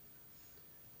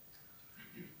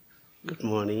Good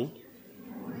morning.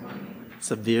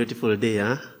 It's a beautiful day,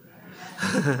 huh?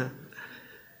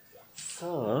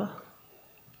 So,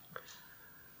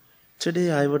 today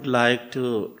I would like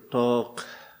to talk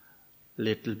a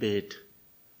little bit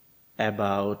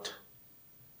about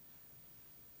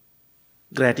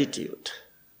gratitude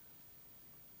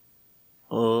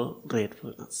or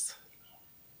gratefulness.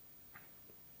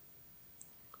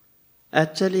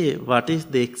 Actually, what is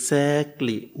the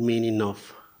exactly meaning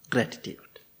of gratitude?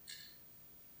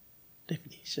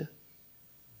 Definition?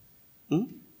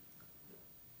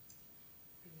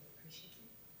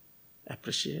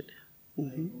 Appreciate.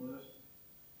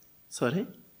 Sorry?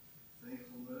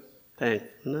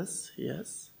 Thankfulness,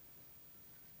 yes.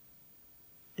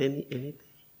 Anything?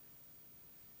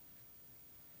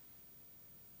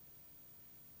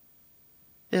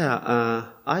 Yeah,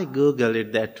 I googled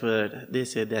it, that word. They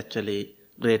said actually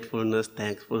gratefulness,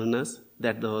 thankfulness.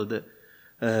 That's all the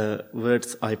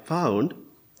words I found.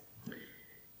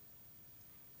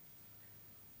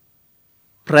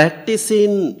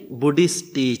 Practicing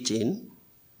Buddhist teaching,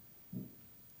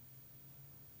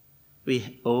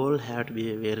 we all have to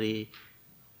be very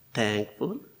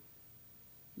thankful,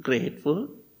 grateful,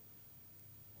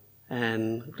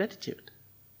 and gratitude.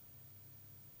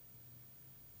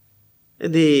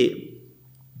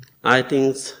 I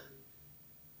think,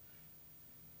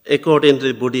 according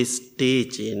to the Buddhist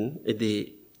teaching,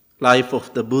 the life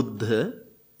of the Buddha,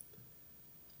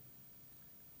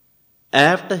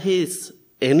 after he is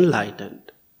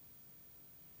enlightened,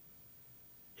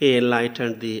 he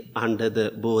enlightened under the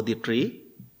Bodhi tree,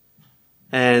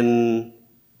 and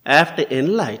after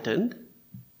enlightened,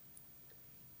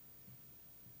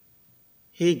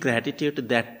 he gratitude to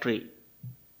that tree.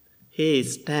 He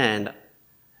stand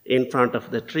in front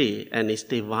of the tree and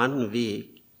stay 1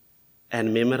 week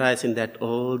and memorizing that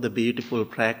all the beautiful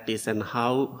practice and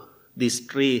how this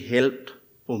tree helped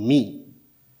for me.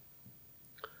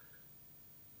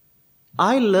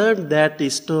 I learned that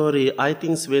story, I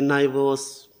think, when I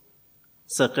was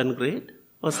 2nd grade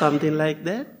or something like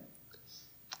that.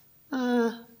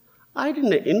 I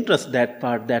didn't interest that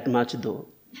part that much though,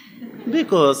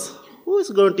 because who is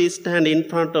going to stand in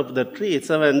front of the tree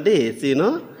 7 days,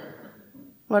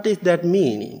 What is that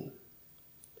meaning?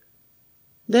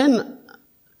 Then,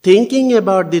 thinking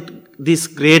about this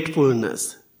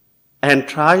gratefulness and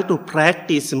try to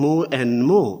practice more and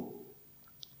more,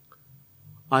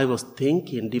 I was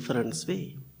thinking different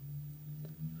way.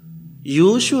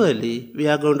 Usually, we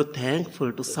are going to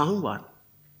thankful to someone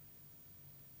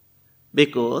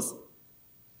because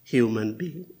human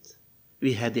beings,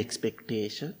 we have the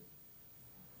expectation,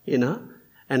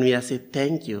 and we are saying,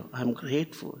 thank you, I'm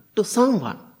grateful to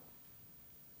someone.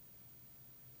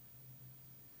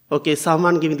 Okay,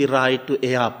 someone give me the ride to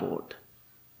airport,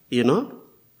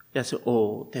 I say,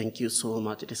 oh, thank you so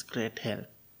much, it is great help.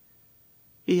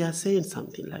 We are saying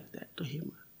something like that to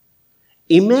him.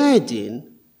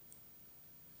 Imagine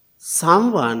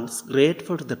someone's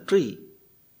grateful to the tree.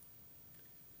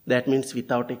 That means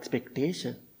without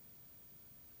expectation.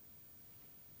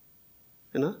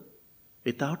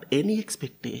 Without any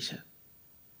expectation.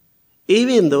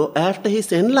 Even though after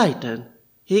he's enlightened,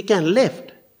 he can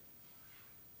left.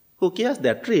 Who cares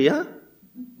that tree, huh?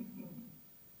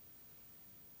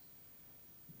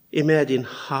 Imagine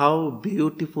how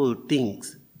beautiful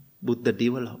things Buddha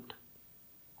developed.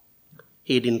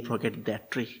 He didn't forget that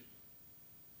tree.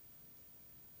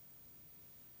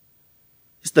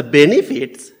 It's the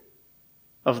benefits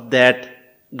of that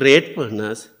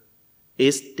gratefulness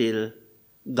is still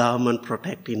government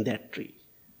protecting that tree.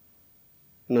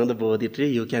 The Bodhi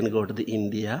tree, you can go to the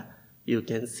India, you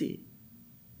can see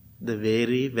the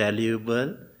very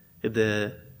valuable,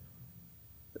 the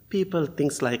people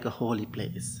thinks like a holy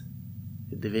place.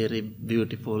 The very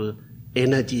beautiful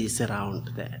energies around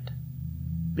that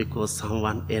because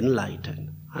someone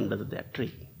enlightened under that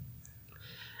tree.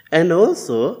 And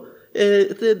also,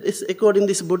 according to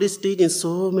this Buddhist teaching,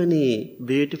 so many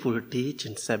beautiful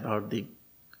teachings about the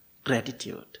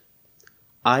gratitude.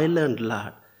 I learned a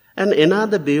lot. And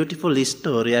another beautiful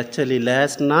story, actually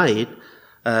last night,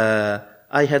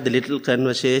 I had a little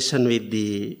conversation with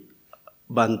the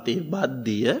Bhante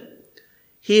Baddiya.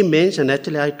 He mentioned,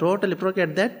 actually I totally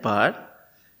forget that part,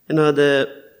 during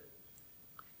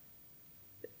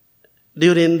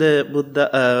the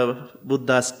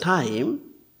Buddha's time,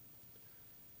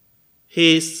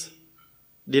 he's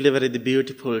delivering the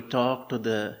beautiful talk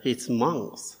to his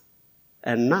monks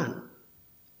and nuns.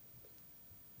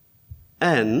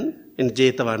 And in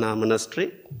Jetavana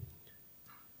monastery,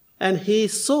 and he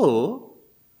saw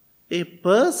a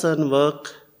person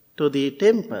walk to the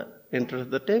temple, enter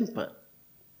the temple.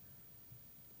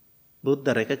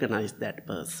 Buddha recognized that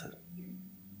person.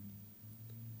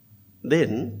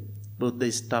 Then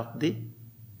Buddha stopped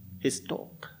his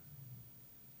talk.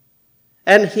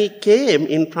 And he came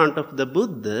in front of the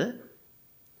Buddha.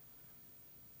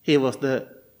 He was the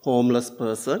homeless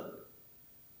person.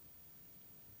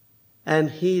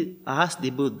 And he asked the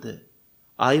Buddha,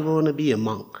 I want to be a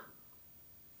monk.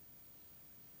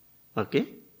 Okay?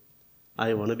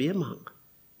 I want to be a monk.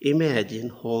 Imagine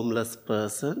homeless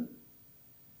person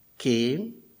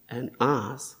came and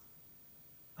asked,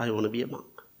 I want to be a monk.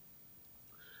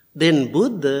 Then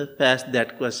Buddha passed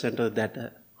that question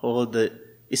to all the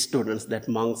students, that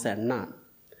monks and nuns.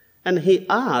 And he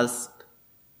asked,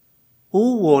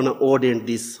 who want to ordain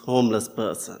this homeless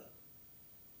person?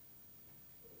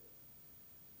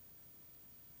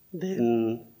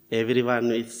 Then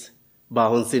everyone is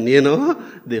bouncing,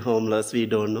 the homeless, we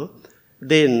don't know.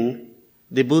 Then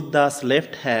the Buddha's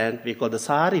left hand, we call the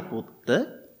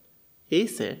Sariputta, he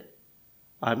said,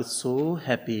 I'm so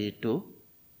happy to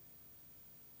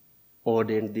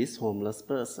ordain this homeless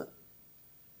person.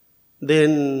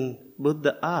 Then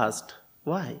Buddha asked,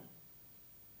 why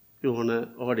you want to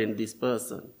ordain this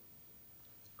person?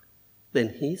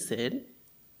 Then he said,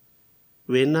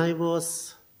 when I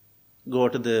was go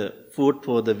to the food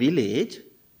for the village,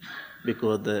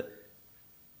 because the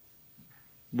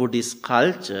Buddhist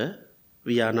culture,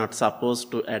 we are not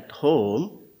supposed to at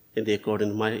home, in the according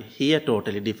to my here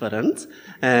totally different,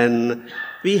 and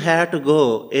we had to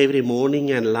go every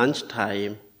morning and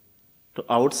lunchtime to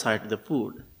outside the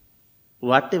food.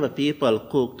 Whatever people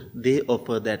cooked, they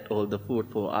offer that all the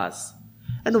food for us.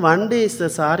 And one day, the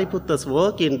Sariputta's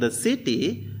work in the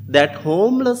city, that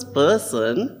homeless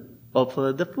person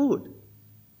offered the food.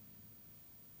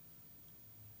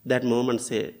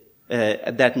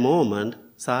 At that moment,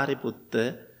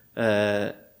 Sariputta,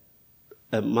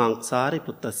 monk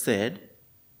Sariputta said,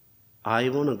 I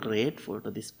want to grateful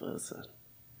to this person.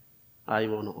 I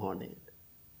want to honor it.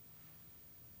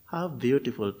 How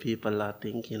beautiful people are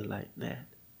thinking like that.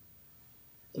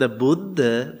 The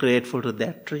Buddha grateful to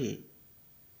that tree.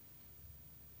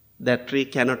 That tree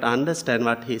cannot understand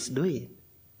what he's doing.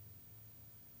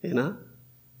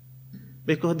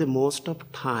 Because the most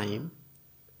of time,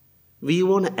 we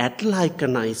want to act like a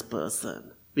nice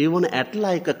person. We want to act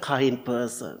like a kind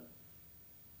person.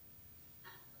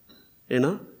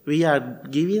 We are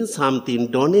giving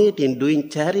something, donating, doing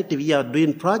charity, we are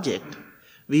doing project.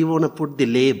 We want to put the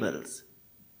labels.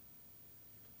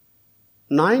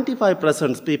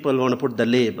 95% people want to put the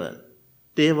label.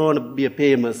 They want to be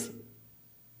famous.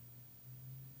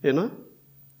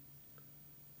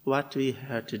 What we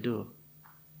have to do?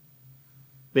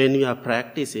 When we are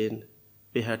practicing,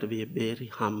 we have to be very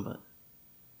humble.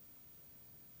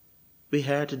 We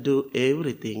have to do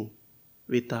everything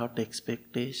without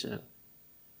expectation.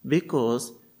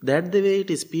 Because that's the way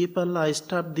it is. People are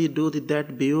stop they do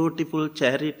that beautiful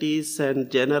charities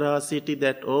and generosity,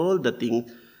 that all the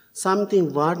things.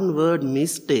 Something, one word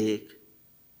mistake,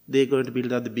 they're going to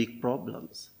build up the big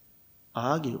problems,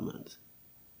 arguments.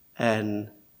 And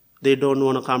they don't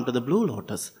want to come to the Blue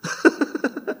Lotus.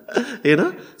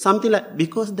 Something like,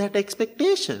 because that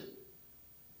expectation.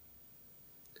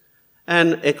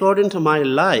 And according to my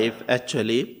life,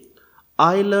 actually,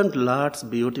 I learned lots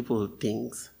of beautiful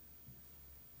things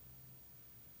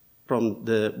from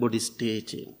the Buddhist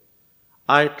teaching.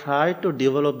 I try to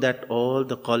develop that all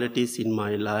the qualities in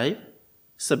my life.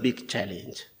 It's a big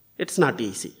challenge. It's not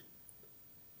easy.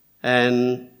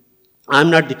 And I'm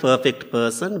not the perfect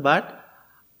person, but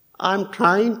I'm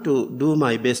trying to do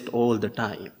my best all the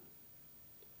time.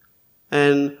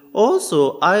 And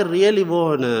also, I really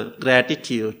want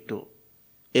gratitude to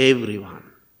everyone.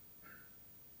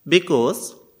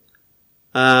 Because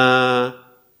I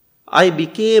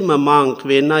became a monk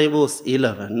when I was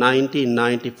 11,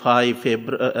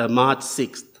 1995, March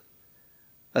 6th.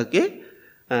 Okay?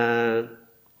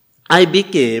 I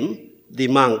became the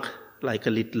monk, like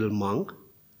a little monk.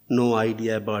 No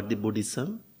idea about the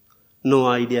Buddhism. No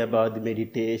idea about the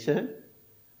meditation.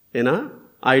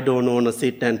 I don't want to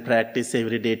sit and practice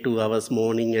every day 2 hours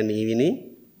morning and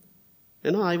evening.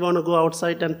 I want to go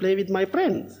outside and play with my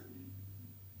friends.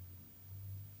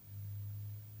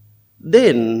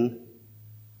 Then,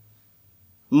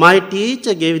 my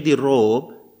teacher gave the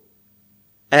robe,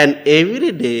 and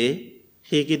every day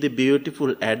he gave the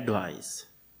beautiful advice.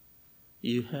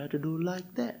 You have to do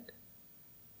like that.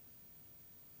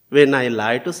 When I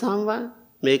lie to someone,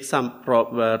 make some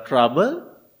trouble,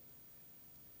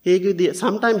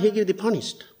 sometimes he give the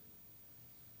punished.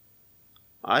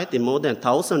 I think more than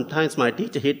 1,000 times my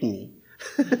teacher hit me.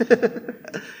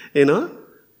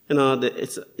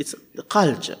 It's the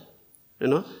culture.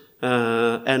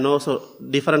 and also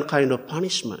different kind of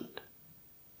punishment.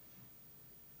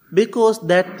 Because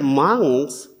that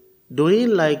monks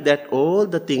doing like that, all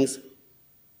the things,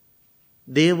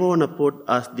 they want to put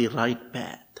us the right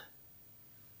path.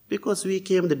 Because we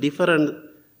came the different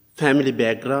family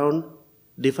background,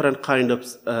 different kind of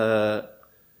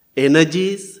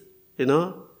energies,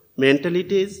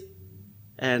 mentalities,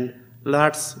 and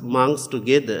lots monks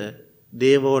together,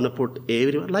 they want to put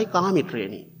everyone, like army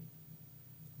training.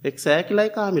 Exactly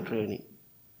like army training.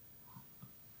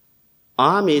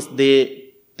 Armies,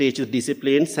 they teach the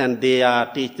disciplines and they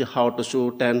teach how to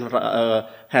shoot and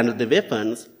handle the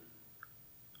weapons.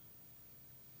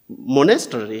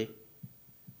 Monastery,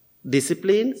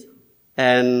 disciplines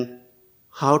and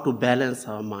how to balance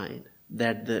our mind.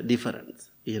 That's the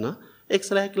difference,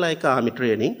 Exactly like army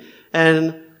training.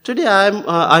 And today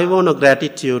I want to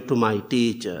gratitude to my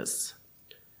teachers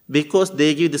because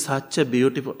they give such a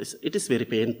beautiful. It is very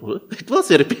painful. It was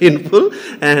very painful,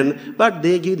 but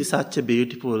they give such a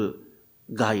beautiful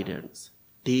guidance,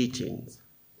 teachings.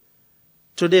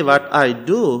 Today, what I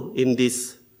do in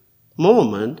this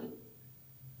moment,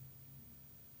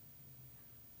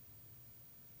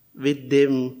 with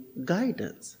them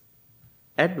guidance,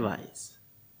 advice.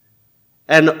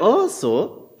 And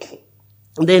also,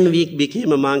 then we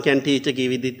became a monk and teacher,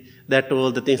 give it that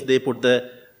all the things, they put the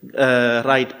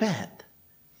right path.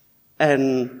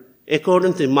 And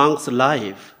according to monk's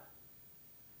life,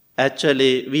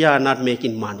 actually, we are not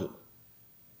making money.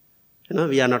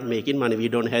 We are not making money. We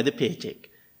don't have the paycheck.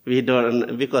 We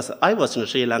don't, because I was in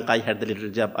Sri Lanka, I had the little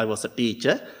job. I was a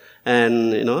teacher,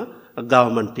 and a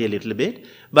government pay a little bit.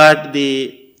 But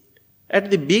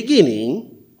at the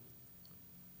beginning,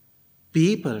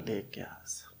 people take care of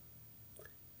us.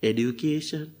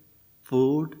 Education,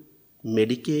 food,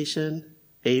 medication,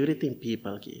 everything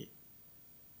people give.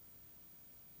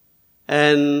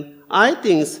 And I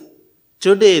think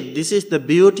today this is the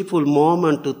beautiful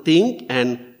moment to think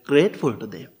and grateful to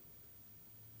them.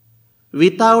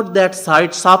 Without that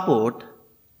side support,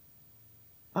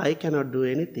 I cannot do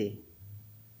anything.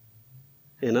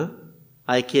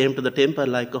 I came to the temple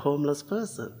like a homeless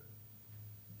person.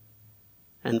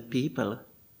 And people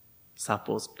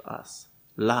supported us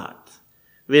lots.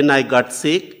 When I got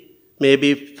sick,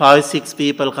 maybe 5-6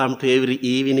 people come to every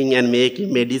evening and make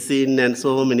medicine and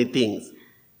so many things.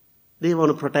 They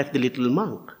want to protect the little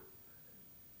monk.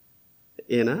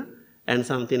 And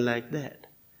something like that.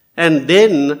 And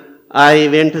then I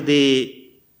went to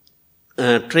the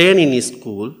training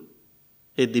school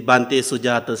at the Bhante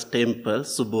Sujata's temple,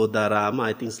 Subodharama.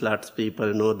 I think lots of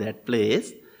people know that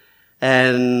place.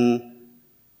 And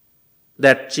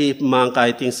that chief monk,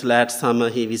 I think last summer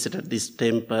he visited this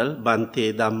temple,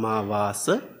 Bhante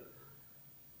Dhammavasa.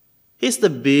 He's the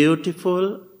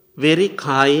beautiful, very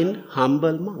kind,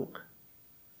 humble monk.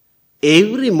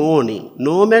 Every morning,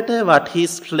 no matter what, he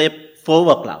slept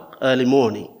 4 o'clock early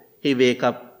morning. He wake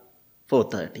up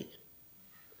 4:30.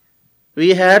 We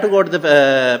had to go to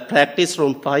the practice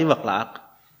room 5 o'clock.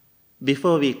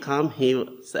 Before we come, he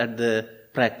was at the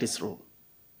practice room.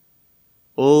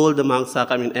 All the monks are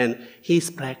coming and he's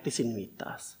practicing with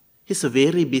us. He's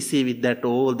very busy with that,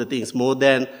 all the things. More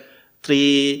than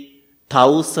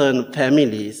 3,000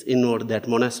 families in that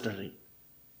monastery.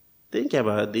 Think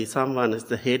about this. Someone is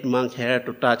the head monk had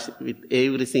to touch with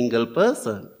every single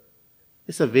person.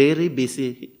 He's a very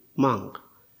busy monk.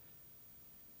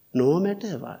 No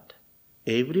matter what,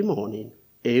 every morning,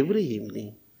 every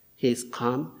evening, he's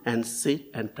come and sit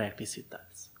and practice with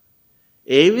us.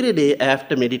 Every day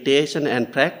after meditation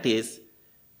and practice,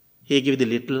 he gives the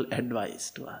little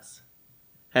advice to us.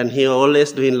 And he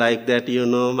always doing like that,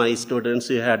 my students,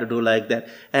 you have to do like that.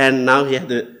 And now he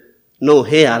has no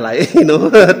hair,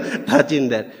 touching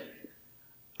that.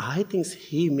 I think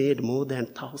he made more than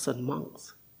 1,000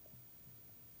 monks.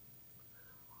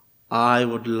 I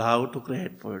would love to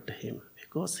grateful to him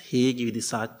because he gives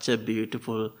such a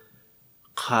beautiful,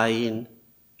 kind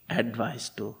advice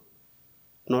to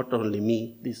not only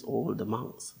me, all the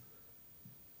monks.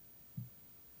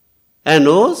 And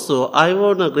also, I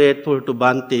want to grateful to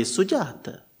Bhante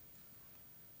Sujata.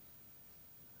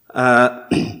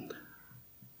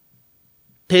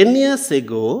 10 years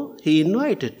ago, he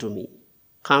invited to me,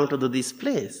 come to this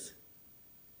place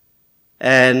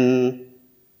and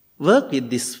work with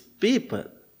these people,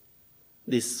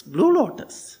 this Blue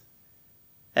Lotus.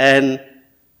 And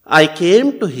I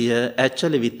came to here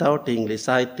actually without English.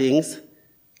 I think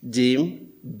Jim,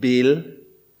 Bill,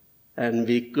 and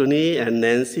Vikuni and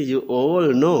Nancy, you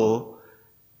all know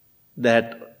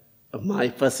that my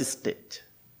first stage.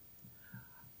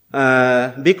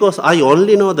 Because I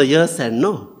only know the yes and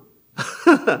no.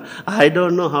 I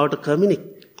don't know how to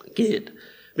communicate.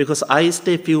 Because I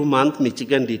stay few months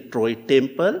Michigan, Detroit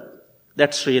Temple,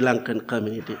 that Sri Lankan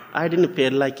community. I didn't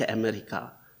feel like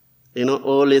America.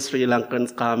 Always Sri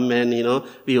Lankans come and,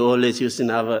 we always use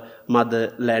in our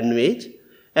mother language.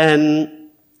 And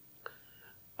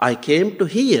I came to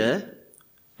here.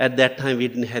 At that time, we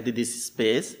didn't have this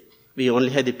space. We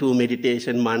only had the 2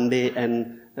 meditation, Monday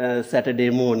and Saturday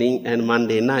morning and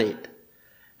Monday night.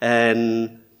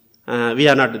 And we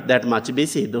are not that much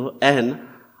busy though. And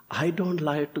I don't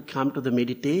like to come to the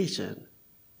meditation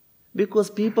because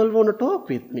people want to talk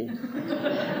with me.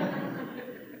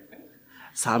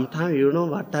 Sometimes, you know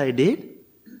what I did?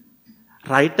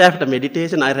 Right after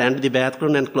meditation, I ran to the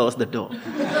bathroom and closed the door.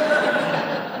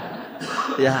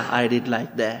 Yeah, I did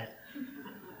like that.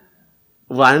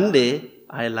 One day,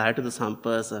 I lied to some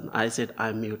person. I said,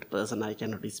 I'm mute person, I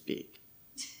cannot speak.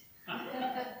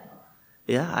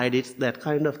 Yeah, I did that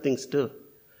kind of things too.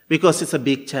 Because it's a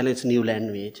big challenge, new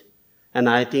language. And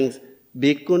I think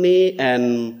Bhikkhuni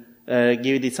and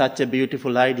give such a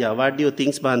beautiful idea. What do you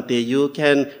think, Bhante? You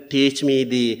can teach me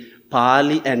the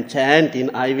Pali and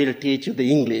chanting, I will teach you the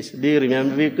English. Do you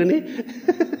remember Bhikkhuni?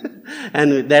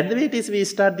 And that the way it is we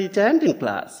start the chanting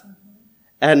class.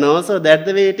 And also that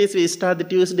the way it is we start the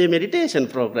Tuesday meditation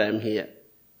program here.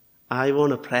 I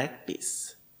want to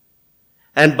practice.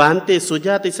 And Bhante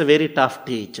Sujata is a very tough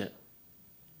teacher.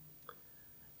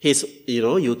 He's,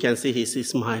 you can see he's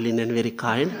smiling and very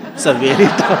kind. It's a very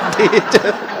tough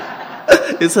teacher.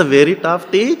 It's a very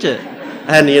tough teacher.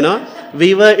 And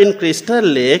we were in Crystal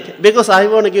Lake, because I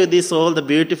want to give this all the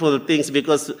beautiful things,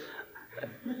 because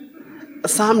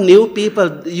some new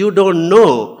people, you don't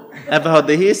know about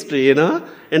the history,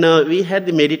 we had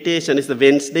the meditation. It's the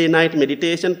Wednesday night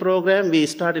meditation program. We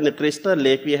start in the Crystal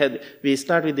Lake. We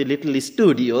start with the little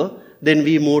studio. Then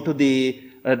we move to the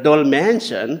Doll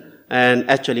Mansion. And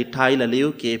actually, Tyler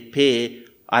Leuke pay,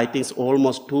 I think,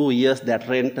 almost 2 years that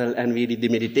rental, and we did the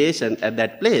meditation at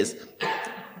that place.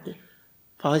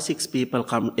 5-6 people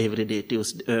come every day,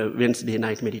 Wednesday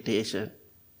night meditation.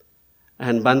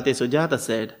 And Bhante Sujata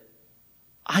said,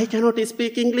 I cannot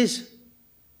speak English.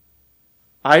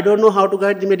 I don't know how to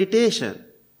guide the meditation.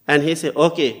 And he said,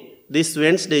 okay, this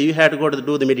Wednesday you have to go to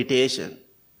do the meditation.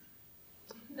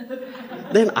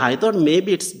 Then I thought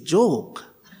maybe it's joke.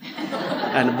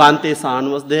 And Bhante San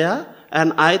was there,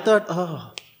 and I thought,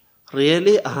 oh,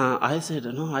 really? I said,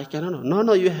 no, I cannot.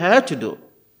 No, you have to do.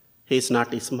 He's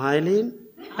not smiling,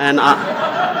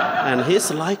 and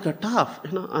he's like a tough.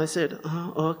 I said,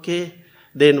 okay.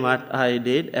 Then what I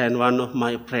did, and one of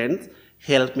my friends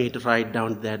helped me to write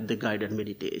down the guided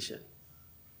meditation,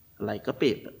 like a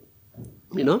paper,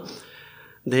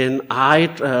 Then I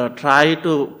tried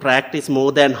to practice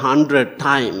more than 100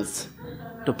 times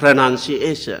to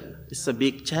pronunciation. It's a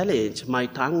big challenge. My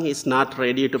tongue is not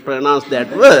ready to pronounce that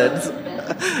words.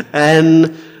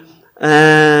 And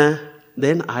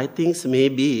then I think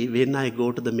maybe when I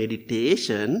go to the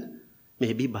meditation,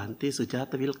 maybe Bhante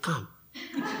Sujata will come.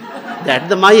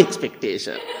 That's my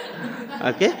expectation.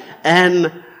 Okay?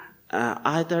 And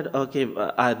I thought, okay,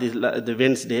 the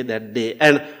Wednesday, that day.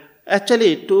 And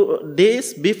actually, 2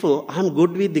 days before, I'm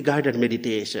good with the guided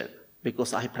meditation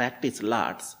because I practice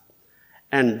lots.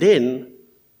 And then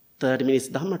 30 minutes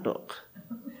Dhamma talk.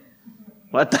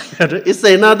 It's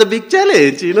another big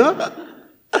challenge,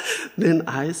 Then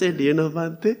I said,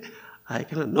 Bhante, I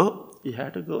cannot. No, you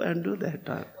have to go and do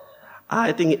that.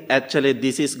 I think actually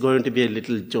this is going to be a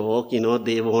little joke,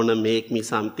 they want to make me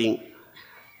something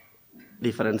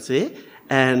different way.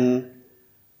 And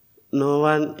no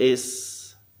one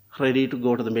is ready to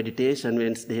go to the meditation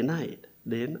Wednesday night.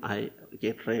 Then I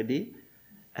get ready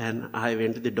and I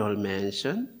went to the Doll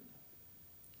Mansion.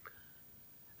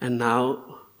 And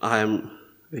now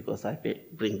because I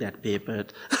bring that paper,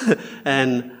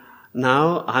 and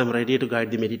now I'm ready to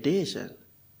guide the meditation.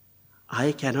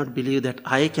 I cannot believe that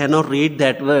I cannot read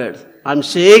that word. I'm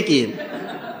shaking.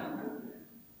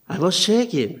 I was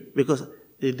shaking because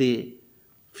the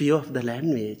fear of the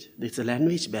language, it's a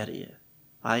language barrier.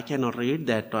 I cannot read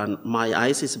that one. My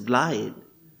eyes is blind.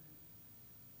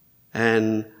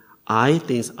 And I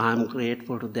think I'm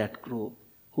grateful to that group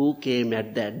who came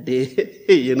at that day,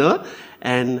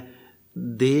 and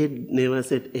they never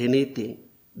said anything.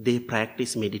 They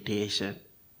practice meditation.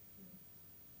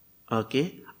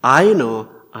 Okay? I know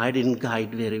I didn't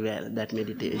guide very well that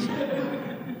meditation.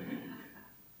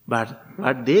 But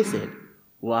what they said,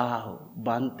 wow,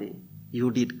 Bhante,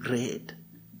 you did great.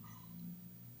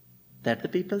 That the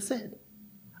people said.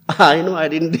 I know I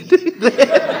didn't do great.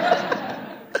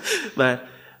 But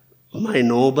my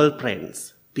noble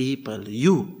friends, people,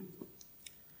 you,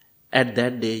 At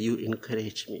that day, you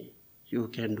encouraged me. You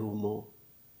can do more.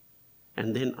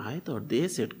 And then I thought, they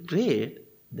said, great,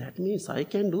 that means I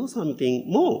can do something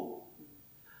more.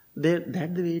 That's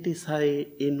the way it is I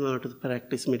involve to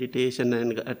practice meditation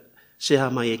and share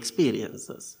my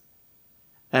experiences.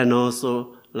 And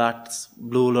also, lots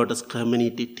Blue Lotus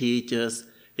community teachers,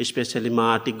 especially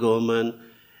Marty Gorman,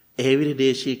 every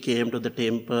day she came to the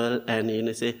temple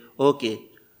and say, okay,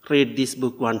 read this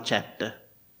book, one chapter.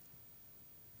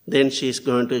 Then she's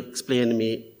going to explain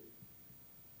me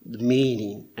the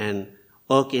meaning and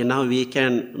okay, now we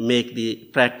can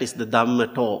practice the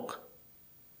Dhamma talk.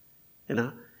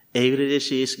 Every day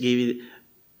she is giving,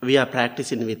 we are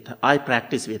practicing with her. I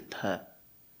practice with her.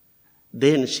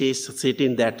 Then she is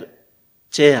sitting in that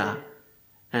chair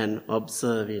and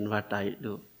observing what I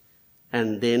do.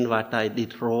 And then what I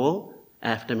did wrong,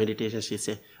 after meditation she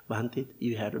said, Bhante,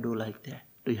 you have to do like that.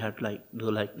 You have to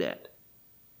do like that.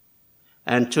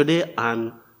 And today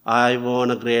I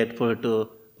want to grateful to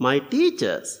my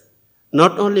teachers.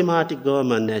 Not only Marty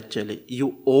Gorman, actually,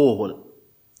 you all.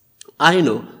 I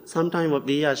know, sometimes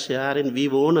we are sharing, we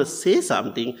want to say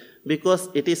something because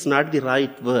it is not the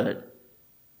right word.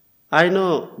 I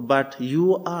know, but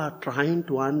you are trying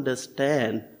to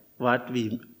understand what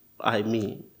I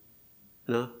mean.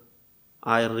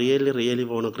 I really, really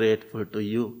want to grateful to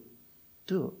you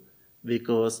too,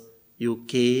 because you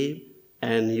came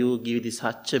and you give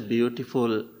such a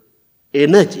beautiful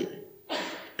energy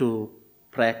to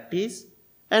practice.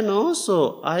 And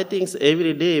also, I think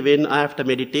every day when after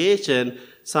meditation,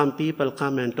 some people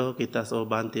come and talk with us, oh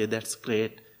Bhante, that's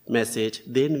great message.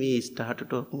 Then we start to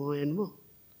talk more and more.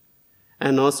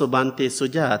 And also Bhante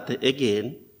Sujata,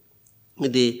 again,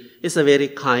 is a very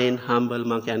kind, humble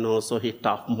monk and also he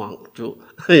tough monk too,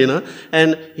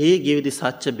 And he gives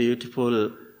such a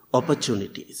beautiful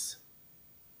opportunities.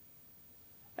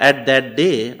 At that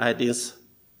day, I think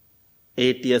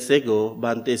 8 years ago,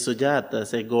 Bhante Sujata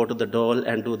said, go to the Dole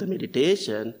and do the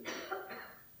meditation.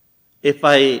 If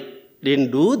I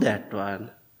didn't do that one,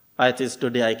 I think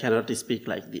today I cannot speak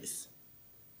like this.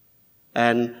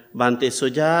 And Bhante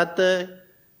Sujata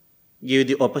give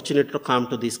the opportunity to come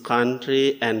to this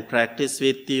country and practice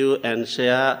with you and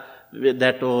share with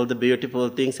that all the beautiful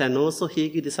things. And also he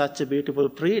gives such a beautiful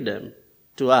freedom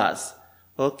to us.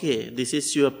 Okay, this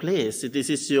is your place. This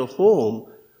is your home.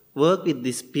 Work with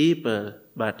these people.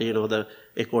 But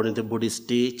according to Buddhist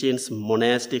teachings,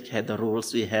 monastic had the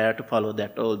rules. We have to follow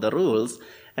all the rules.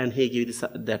 And he gives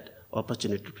that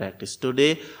opportunity to practice.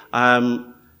 Today,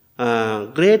 I'm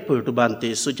grateful to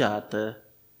Bhante Sujata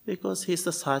because he's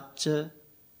such a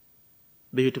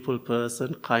beautiful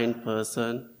person, kind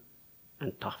person,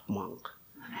 and tough monk.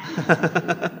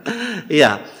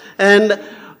 Yeah. And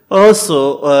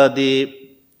also the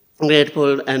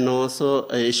grateful and also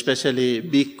especially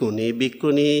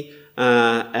Bhikkhuni,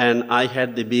 and I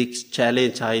had the big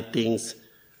challenge, I think,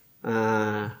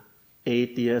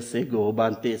 8 years ago,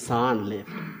 Bhante San left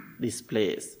this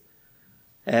place.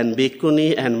 And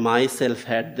Bhikkhuni and myself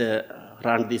had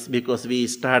run this because we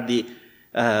start the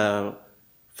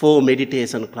 4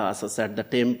 meditation classes at the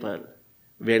temple.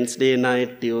 Wednesday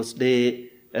night, Tuesday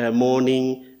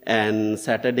morning, and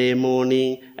Saturday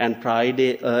morning, and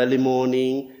Friday early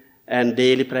morning, and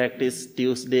daily practice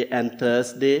Tuesday and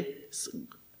Thursday.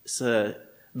 It's a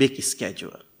big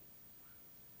schedule.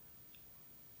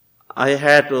 I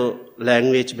had a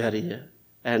language barrier,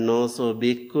 and also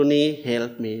Bhikkhuni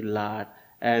helped me a lot,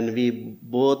 and we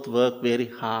both worked very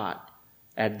hard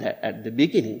at the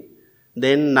beginning.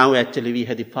 Then now actually we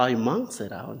had the 5 monks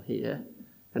around here,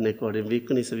 and according to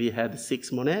Bhikkhuni, so we had 6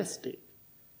 monastics.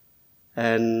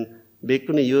 And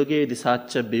Bhikkhuni, you gave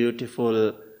such a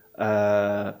beautiful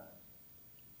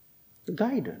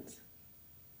guidance,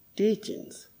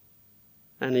 teachings,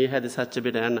 and you had such a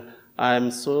bit, and I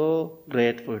am so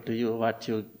grateful to you what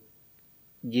you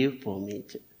give for me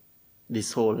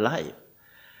this whole life.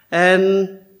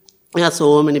 And there are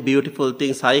so many beautiful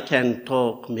things. I can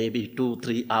talk maybe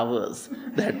 2-3 hours.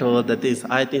 That all the things.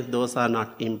 I think those are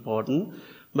not important.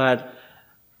 But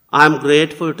I'm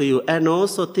grateful to you. And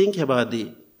also think about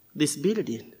this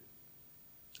building.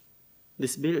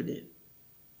 This building.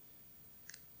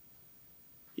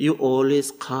 You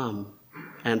always come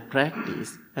and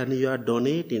practice, and you are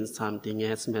donating something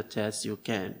as much as you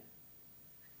can.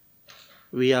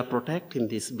 We are protecting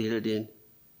this building,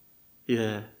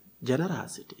 your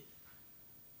generosity.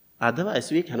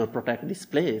 Otherwise, we cannot protect this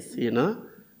place,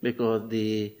 because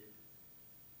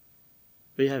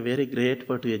we are very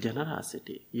grateful to your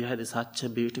generosity. You have such a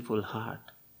beautiful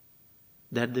heart.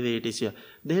 That's the way it is here.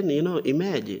 Then,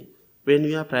 imagine, when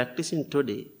we are practicing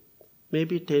today,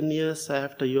 maybe 10 years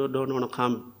after you don't want to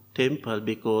come temple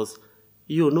because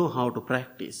you know how to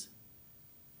practice.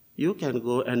 You can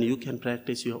go and you can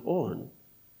practice your own.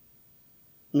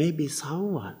 Maybe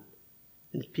someone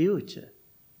in future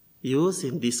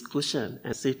using this cushion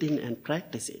and sitting and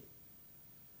practicing.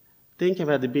 Think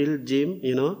about the Bill Gym,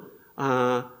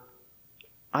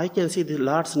 I can see the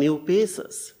lots new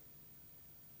faces.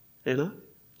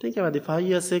 Think about the 5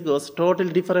 years ago,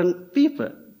 totally different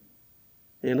people.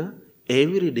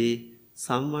 Every day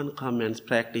someone comes and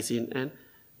practicing, and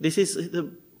this is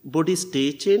the Buddhist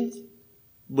teachings,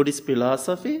 Buddhist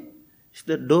philosophy.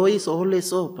 The door is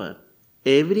always open.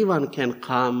 Everyone can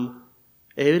come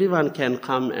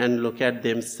and look at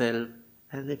themselves,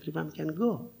 and everyone can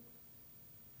go.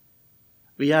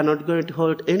 We are not going to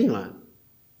hold anyone.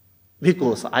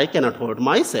 Because I cannot hold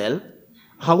myself.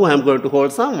 How I am going to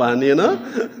hold someone,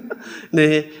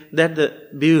 That's the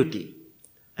beauty.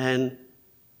 And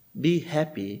be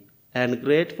happy and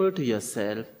grateful to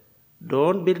yourself.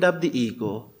 Don't build up the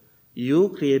ego. You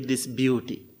create this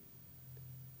beauty.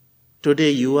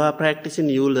 Today you are practicing,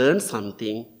 you learn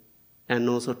something. And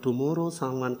also tomorrow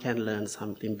someone can learn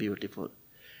something beautiful.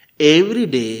 Every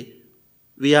day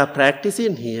we are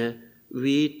practicing here,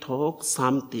 we talk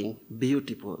something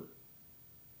beautiful.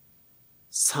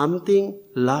 Something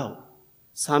love,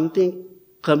 something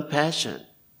compassion.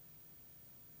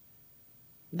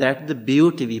 That's the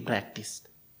beauty we practiced.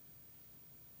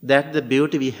 That's the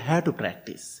beauty we have to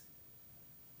practice.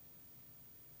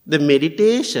 The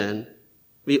meditation,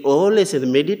 we always say the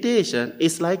meditation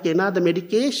is like another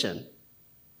medication.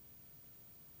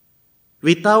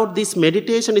 Without this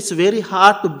meditation, it's very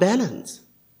hard to balance.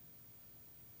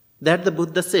 That the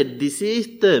Buddha said, this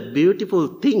is the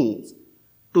beautiful things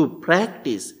to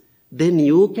practice. Then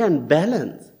you can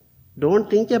balance. Don't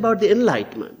think about the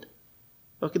enlightenment.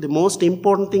 Okay, the most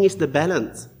important thing is the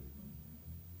balance.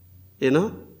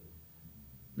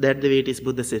 That the way it is,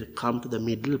 Buddha said, come to the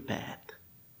middle path.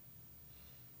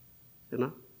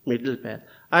 Middle path.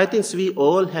 I think we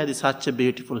all have such a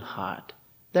beautiful heart.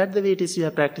 That's the way it is we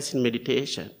are practicing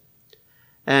meditation.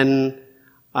 And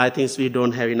I think we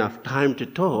don't have enough time to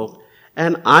talk.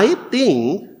 And I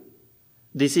think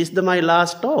this is my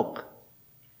last talk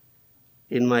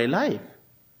in my life.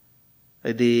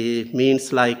 The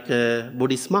means like a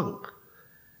Buddhist monk.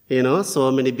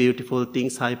 So many beautiful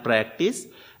things I practice.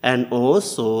 And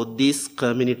also this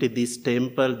community, this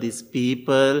temple, these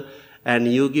people,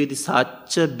 and you give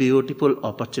such a beautiful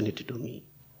opportunity to me.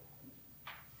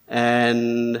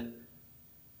 And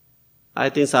I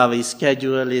think our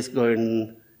schedule is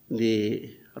going,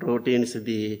 the routine is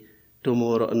the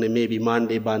tomorrow, maybe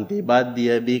Monday, Bhante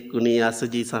Badhya, Bhikkhuni,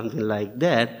 Asaji, something like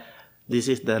that. This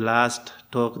is the last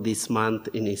talk this month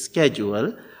in his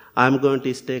schedule. I'm going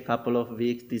to stay a couple of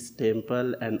weeks this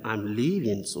temple and I'm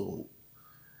leaving soon.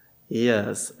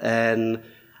 Yes, and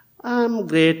I'm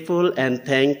grateful and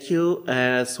thank you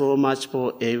so much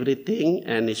for everything,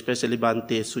 and especially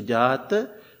Bhante Sujata,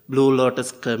 Blue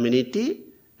Lotus community,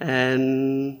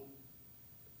 and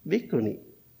Bhikkhuni.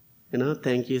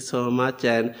 Thank you so much.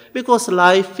 And because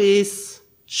life is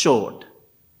short.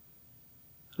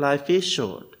 Life is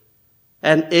short.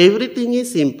 And everything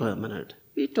is impermanent.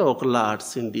 We talk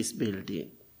lots in this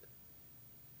building.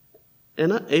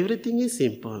 Everything is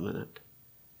impermanent.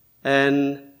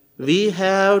 And we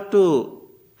have to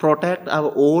protect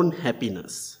our own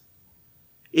happiness.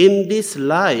 In this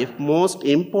life, most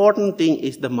important thing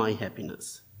is my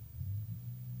happiness.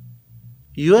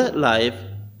 Your life,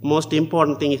 most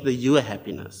important thing is your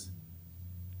happiness.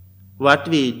 What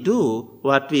we do,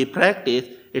 what we practice,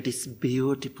 it is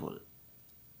beautiful.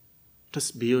 It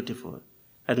is beautiful.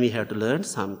 And we have to learn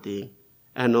something.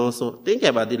 And also, think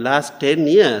about the last 10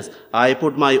 years, I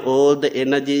put my all the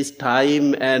energies,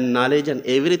 time and knowledge and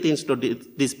everything to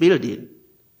this building.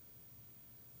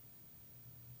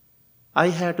 I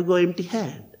had to go empty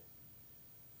hand.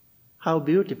 How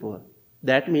beautiful.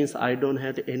 That means I don't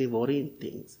have any worrying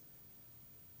things.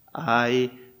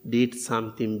 I did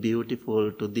something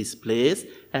beautiful to this place,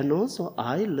 and also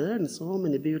I learned so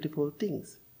many beautiful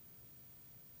things.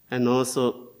 And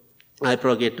also, I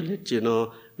forget to let you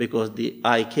know, because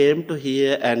I came to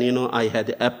here and I had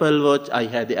the Apple Watch, I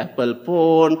had the Apple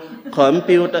phone,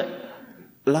 computer,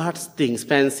 lots of things,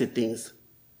 fancy things.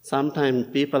 Sometimes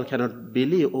people cannot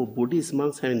believe, Buddhist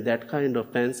monks having that kind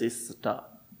of fancy stuff.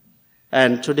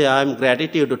 And today I'm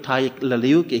gratitude to Thai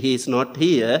Laleuke, he is not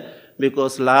here,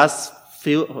 because last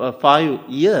 5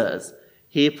 years,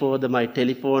 he paid my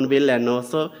telephone bill, and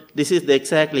also, this is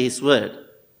exactly his word.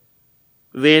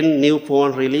 When new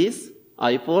phone release,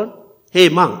 iPhone, hey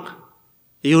monk,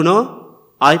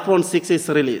 iPhone 6 is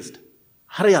released.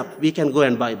 Hurry up, we can go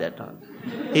and buy that one.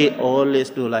 He always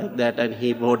do like that, and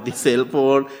he bought the cell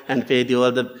phone and paid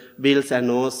all the bills,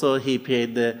 and also he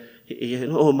paid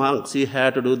monks, you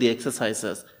have to do the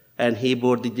exercises, and he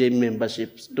bought the gym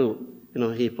memberships too.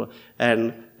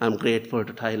 And I'm grateful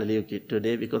to Tyler Liuki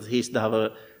today because he's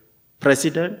our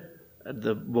president at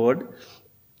the board.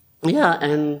 Yeah,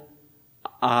 and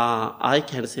I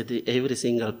can say to every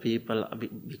single people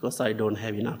because I don't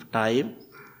have enough time.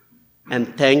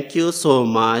 And thank you so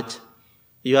much.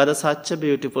 You are such a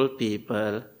beautiful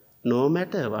people. No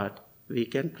matter what, we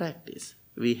can practice.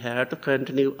 We have to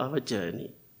continue our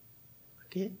journey.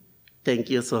 Okay? Thank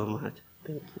you so much.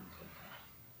 Thank you.